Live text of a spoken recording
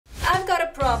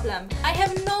problem. I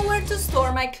have nowhere to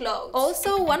store my clothes.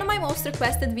 Also, one of my most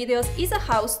requested videos is a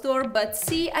house tour, but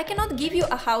see, I cannot give you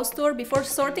a house tour before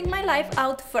sorting my life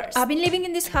out first. I've been living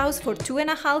in this house for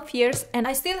 2.5 years and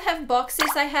I still have boxes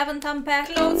I haven't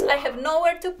unpacked, clothes I have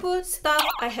nowhere to put, stuff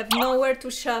I have nowhere to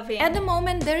shove in. At the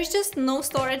moment, there is just no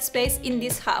storage space in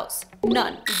this house.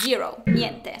 None. Zero.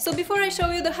 Niente. So before I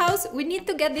show you the house, we need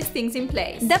to get these things in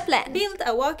place. The plan: build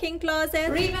a walk-in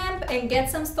closet, revamp and get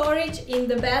some storage in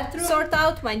the bathroom, sort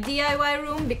out my DIY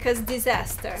room because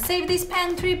disaster, save this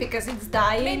pantry because it's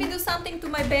dying, maybe do something to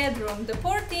my bedroom, the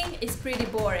poor thing is pretty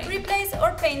boring, replace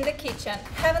or paint the kitchen,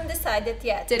 haven't decided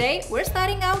yet. Today we're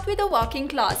starting out with a walk-in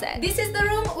closet. This is the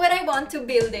room where I want to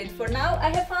build it. For now I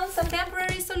have found some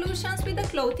temporary solutions with the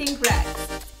clothing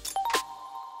racks.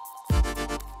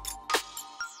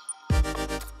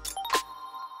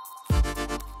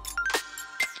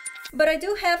 But I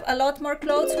do have a lot more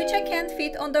clothes which I can't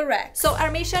fit on the rack. So our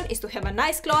mission is to have a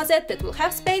nice closet that will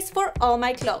have space for all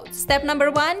my clothes. Step number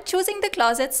 1, choosing the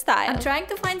closet style. I'm trying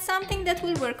to find something that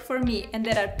will work for me, and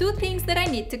there are two things that I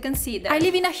need to consider. I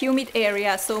live in a humid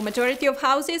area, so majority of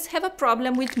houses have a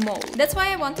problem with mold. That's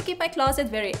why I want to keep my closet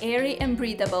very airy and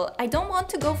breathable. I don't want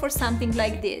to go for something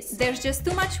like this. There's just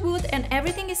too much wood and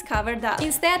everything is covered up.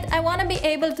 Instead, I want to be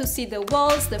able to see the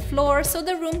walls, the floor, so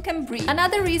the room can breathe.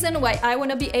 Another reason why I want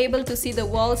to be able to see the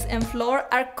walls and floor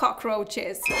are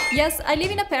cockroaches. Yes, I live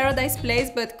in a paradise place,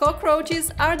 but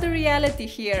cockroaches are the reality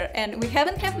here, and we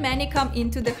haven't had many come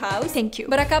into the house. Thank you.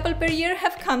 But a couple per year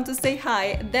have come to say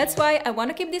hi. That's why I want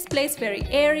to keep this place very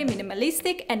airy,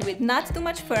 minimalistic, and with not too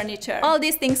much furniture. All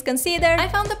these things considered, I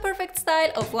found the perfect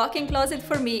style of walk-in closet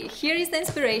for me. Here is the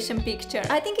inspiration picture.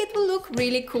 I think it will look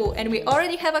really cool, and we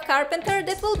already have a carpenter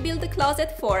that will build the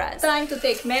closet for us. Time to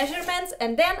take measurements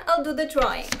and then I'll do the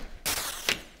drawing.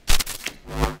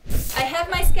 I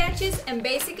have my sketches and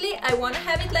basically I want to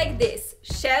have it like this: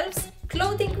 shelves,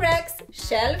 clothing racks,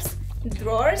 shelves,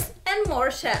 drawers and more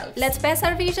shelves. Let's pass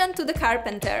our vision to the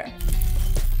carpenter.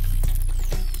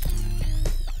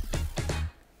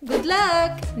 Good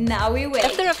luck! Now we wait.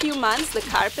 After a few months, the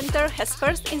carpenter has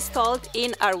first installed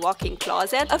in our walk-in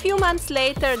closet, a few months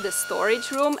later the storage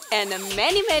room, and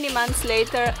many months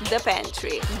later the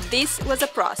pantry. This was a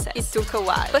process. It took a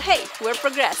while. But hey, we're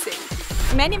progressing.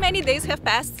 Many days have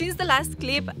passed since the last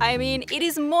clip. I mean, it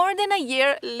is more than a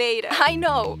year later. I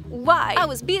know. Why? I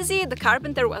was busy, the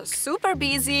carpenter was super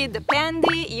busy, the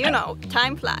pandy, you know,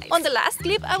 time flies. On the last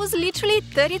clip, I was literally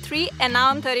 33 and now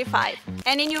I'm 35.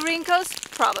 Any new wrinkles?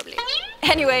 Probably.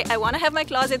 Anyway, I want to have my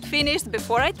closet finished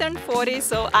before I turn 40,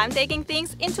 so I'm taking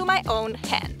things into my own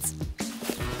hands.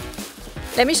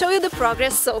 Let me show you the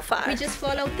progress so far. We just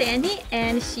follow Tanny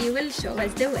and she will show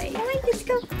us the way. Alright, let's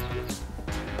go.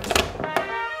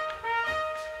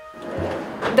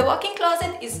 The walk-in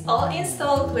closet is all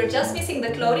installed, we're just missing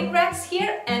the clothing racks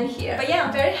here and here. But yeah,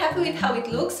 I'm very happy with how it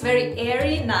looks, very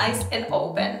airy, nice and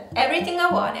open. Everything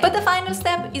I wanted. But the final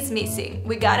step is missing.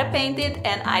 We gotta paint it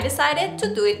and I decided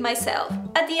to do it myself.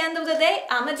 At the end of the day,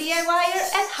 I'm a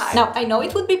DIYer at heart. Now, I know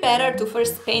it would be better to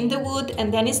first paint the wood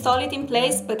and then install it in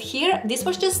place, but here, this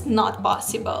was just not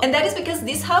possible. And that is because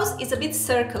this house is a bit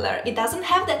circular. It doesn't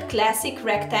have that classic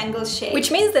rectangle shape,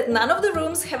 which means that none of the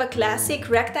rooms have a classic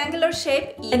rectangular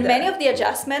shape either. And many of the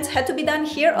adjustments had to be done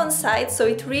here on site, so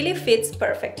it really fits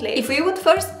perfectly. If we would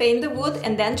first paint the wood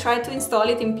and then try to install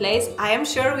it in place, I am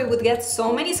sure we would get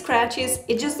so many scratches.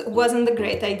 It just wasn't a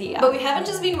great idea. But we haven't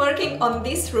just been working on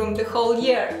this room the whole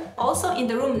year. Also, in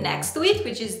the room next to it,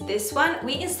 which is this one,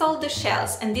 we installed the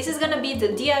shelves, and this is gonna be the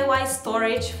DIY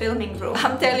storage filming room.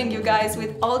 I'm telling you guys,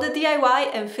 with all the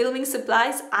DIY and filming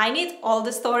supplies, I need all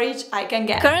the storage I can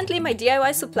get. Currently, my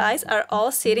DIY supplies are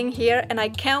all sitting here, and I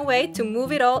can't wait to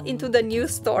move it all into the new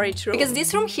storage room. Because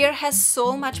this room here has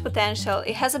so much potential.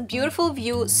 It has a beautiful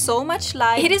view, so much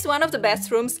light. It is one of the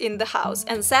best rooms in the house,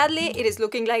 and sadly, it is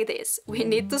looking like this. We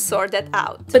need to sort that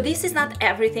out. But this is not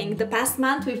everything. The past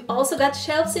month, we've also got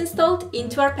shelves installed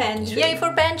into our pantry. Yay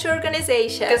for pantry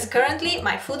organization! Because currently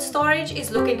my food storage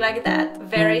is looking like that.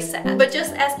 Very sad. But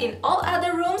just as in all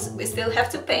other rooms, we still have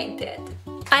to paint it.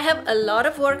 I have a lot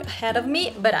of work ahead of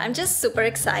me, but I'm just super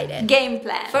excited. Game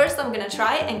plan. First, I'm gonna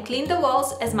try and clean the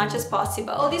walls as much as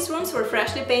possible. All these rooms were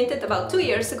freshly painted about 2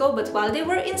 years ago, but while they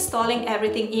were installing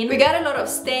everything in, we got a lot of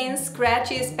stains,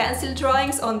 scratches, pencil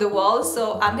drawings on the walls,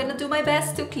 so I'm gonna do my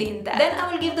best to clean that. Then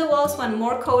I will give the walls one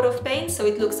more coat of paint so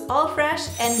it looks all fresh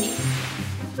and neat.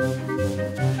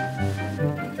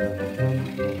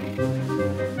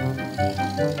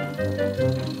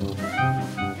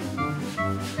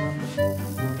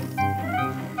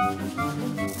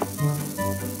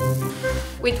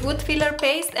 With wood filler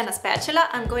paste and a spatula,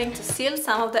 I'm going to seal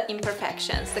some of the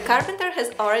imperfections. The carpenter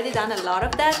has already done a lot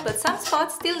of that, but some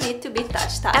spots still need to be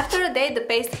touched up. After a day, the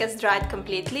paste has dried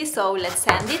completely, so let's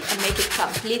sand it and make it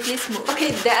completely smooth.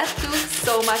 Okay, that took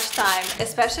so much time,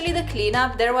 especially the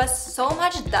cleanup. There was so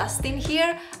much dust in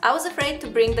here. I was afraid to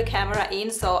bring the camera in,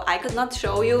 so I could not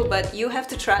show you, but you have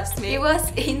to trust me. It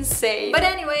was insane. But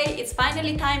anyway, it's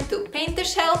finally time to paint the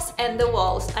shelves and the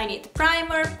walls. I need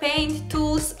primer, paint,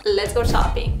 tools. Let's go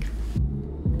shopping.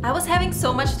 I was having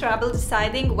so much trouble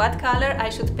deciding what color I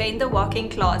should paint the walk-in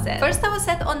closet. First I was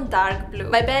set on dark blue.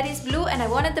 My bed is blue and I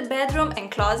wanted the bedroom and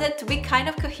closet to be kind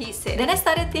of cohesive. Then I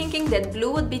started thinking that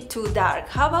blue would be too dark.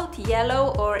 How about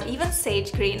yellow or even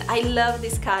sage green? I love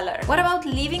this color. What about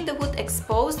leaving the wood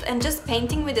exposed and just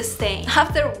painting with a stain?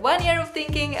 After 1 year of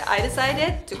thinking, I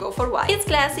decided to go for white. It's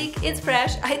classic, it's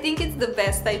fresh, I think it's the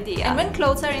best idea. And when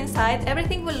clothes are inside,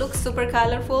 everything will look super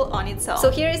colorful on its own. So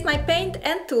here is my paint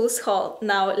and tools haul.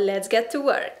 Now let's get to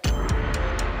work.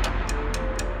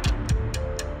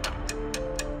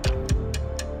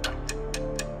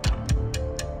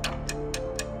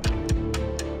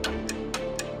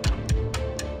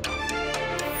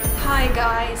 Hi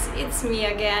guys, it's me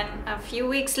again. A few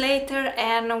weeks later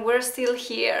and we're still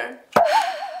here.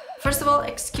 First of all,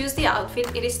 excuse the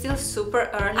outfit, it is still super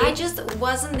early. I just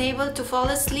wasn't able to fall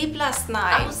asleep last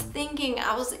night. I was thinking,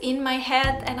 I was in my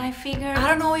head and I figured, I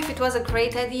don't know if it was a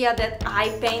great idea that I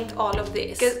paint all of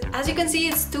this. Because as you can see,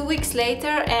 it's 2 weeks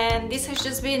later and this has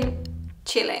just been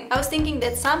chilling. I was thinking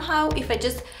that somehow if I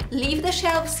just leave the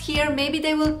shelves here, maybe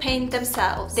they will paint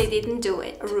themselves. They didn't do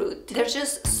it. Rude. There's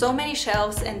just so many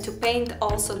shelves and to paint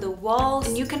also the walls,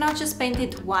 and you cannot just paint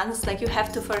it once, like you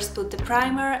have to first put the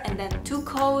primer and then 2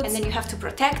 coats and then you have to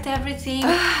protect everything.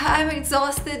 I'm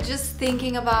exhausted just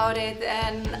thinking about it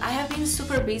and I have been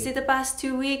super busy the past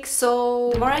 2 weeks, so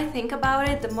the more I think about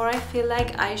it, the more I feel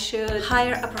like I should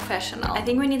hire a professional. I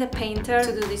think we need a painter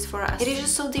to do this for us. It is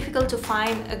just so difficult to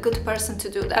find a good person to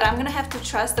do that, but I'm gonna have to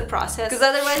trust the process because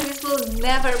otherwise this will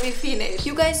never be finished.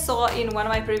 You guys saw in one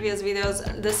of my previous videos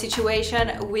the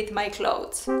situation with my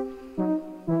clothes.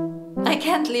 I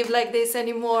can't live like this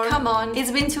anymore. Come on, it's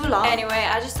been too long. Anyway,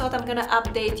 I just thought I'm gonna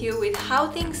update you with how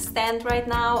things stand right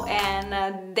now,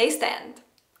 and they stand.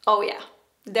 Oh yeah.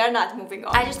 They're not moving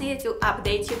on. I just needed to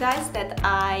update you guys that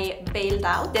I bailed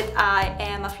out, that I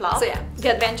am a flop. So yeah,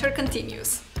 the adventure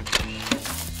continues.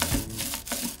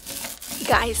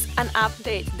 Guys, an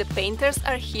update. The painters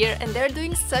are here and they're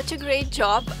doing such a great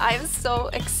job. I'm so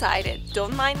excited.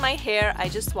 Don't mind my hair, I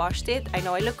just washed it. I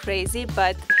know I look crazy,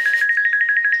 but...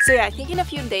 So yeah, I think in a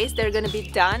few days they're gonna be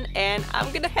done and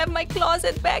I'm gonna have my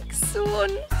closet back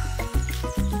soon.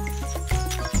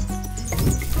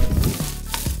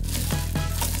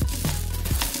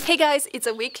 Hey guys, it's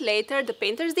a week later. The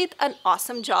painters did an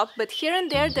awesome job, but here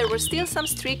and there were still some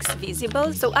streaks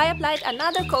visible, so I applied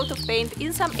another coat of paint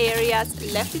in some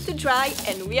areas, left it to dry,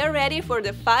 and we are ready for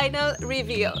the final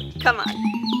reveal. Come on!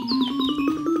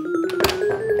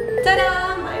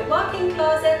 Ta-da! My walk-in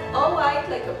closet, all white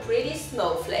like a pretty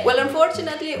snowflake. Well,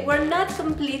 unfortunately, we're not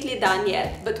completely done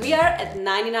yet, but we are at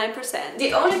 99%.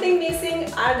 The only thing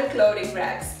missing are the clothing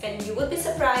racks, and you would be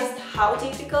surprised how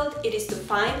difficult it is to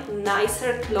find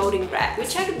nicer clothing racks. We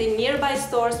checked the nearby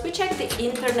stores, we checked the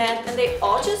internet, and they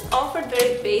all just offered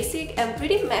very basic and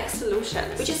pretty max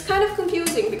solutions, which is kind of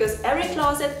confusing because every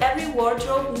closet, every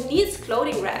wardrobe needs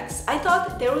clothing racks. I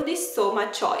thought there would be so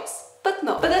much choice. But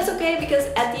no. But that's okay because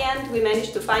at the end we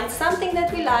managed to find something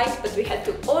that we like, but we had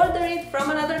to order it from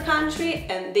another country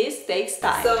and this takes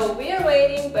time. So we are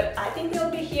waiting, but I think they'll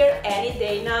be here any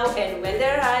day now, and when they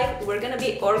arrive we're gonna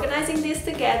be organizing this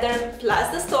together,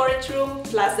 plus the storage room,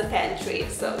 plus the pantry.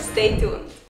 So stay tuned.